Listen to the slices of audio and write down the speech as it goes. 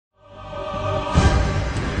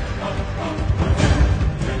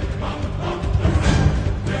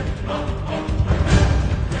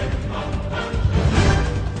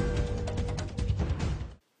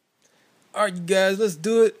Alright, you guys, let's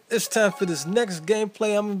do it. It's time for this next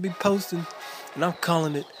gameplay I'm going to be posting. And I'm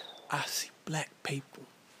calling it, I See Black People.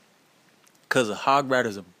 Because a Hog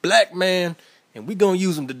Rider's a black man, and we going to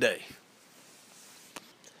use him today.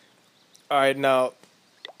 Alright, now,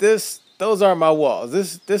 those aren't my walls.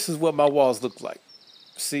 This is what my walls look like.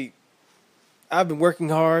 See, I've been working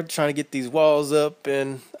hard trying to get these walls up,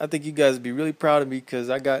 and I think you guys would be really proud of me because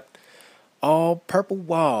I got all purple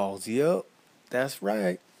walls. Yep, that's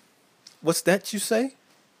right. What's that you say?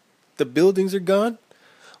 The buildings are gone?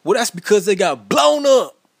 Well, that's because they got blown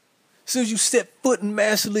up. As soon as you set foot in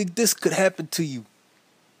Master League, this could happen to you.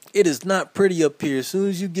 It is not pretty up here. As soon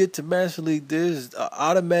as you get to Master League, there's an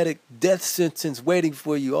automatic death sentence waiting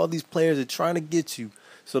for you. All these players are trying to get you.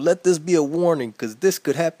 So let this be a warning, because this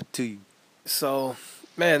could happen to you. So,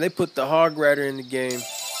 man, they put the Hog Rider in the game.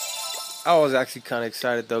 I was actually kind of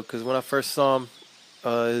excited, though, because when I first saw him,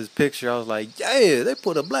 his picture, I was like, yeah, they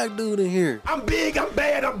put a black dude in here. I'm big, I'm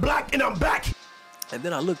bad, I'm black, and I'm back. And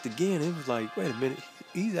then I looked again, and it was like, wait a minute,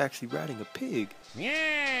 he's actually riding a pig.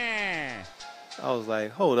 Yeah. I was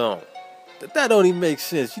like, hold on. That don't even make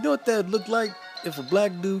sense. You know what that would look like if a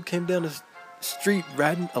black dude came down the street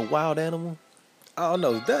riding a wild animal? I don't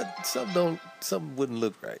know. That something wouldn't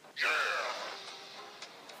look right.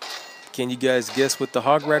 Can you guys guess what the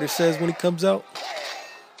Hog Rider says when he comes out?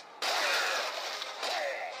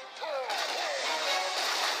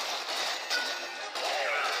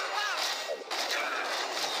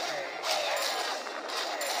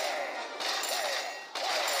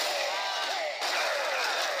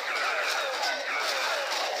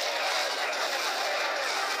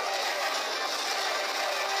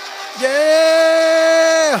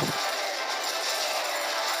 Yeah!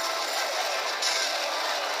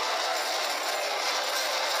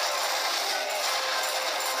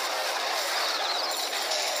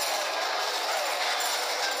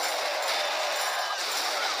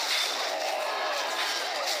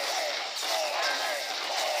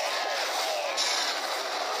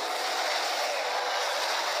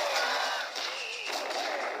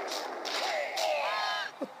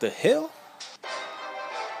 What the hell?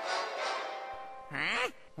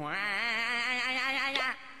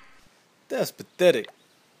 That's pathetic.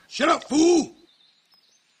 Shut up, fool!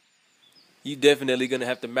 You definitely gonna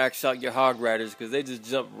have to max out your Hog Riders because they just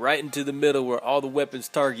jump right into the middle where all the weapons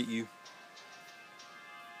target you.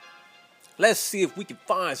 Let's see if we can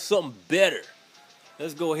find something better.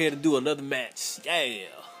 Let's go ahead and do another match. Yeah.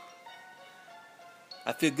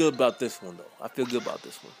 I feel good about this one, though. I feel good about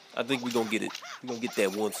this one. I think we're gonna get it. We're gonna get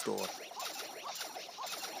that 1 star.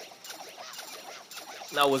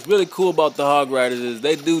 Now, what's really cool about the Hog Riders is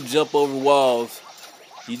they do jump over walls.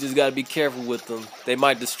 You just got to be careful with them. They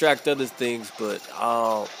might distract other things, but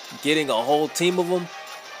getting a whole team of them,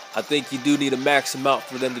 I think you do need to max them out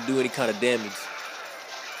for them to do any kind of damage.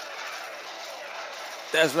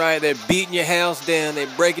 That's right, they're beating your house down. They're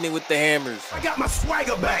breaking it with the hammers. I got my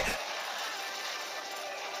swagger back.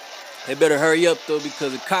 They better hurry up, though,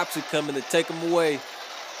 because the cops are coming to take them away.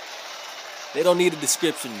 They don't need a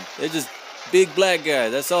description. They're just big black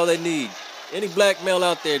guys. That's all they need. Any black male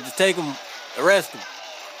out there, just take him, arrest him.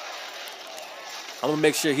 I'm going to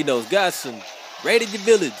make sure he knows Godson raided your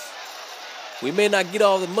village. We may not get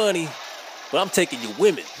all the money, but I'm taking your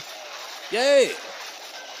women. Yeah.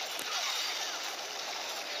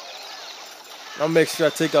 I'll make sure I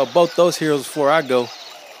take out both those heroes before I go.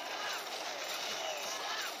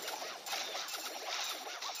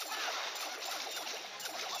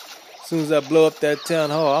 As soon as I blow up that town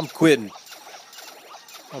hall, I'm quitting.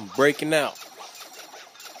 I'm breaking out.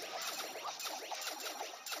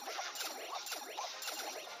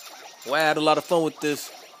 Well, I had a lot of fun with this.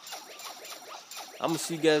 I'm going to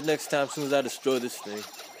see you guys next time as soon as I destroy this thing.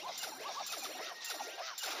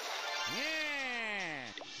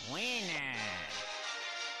 Yeah. Winner.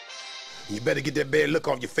 You better get that bad look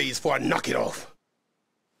off your face before I knock it off.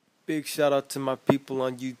 Big shout out to my people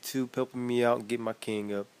on YouTube helping me out and get my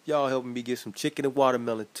king up. Y'all helping me get some chicken and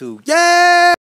watermelon too. Yeah!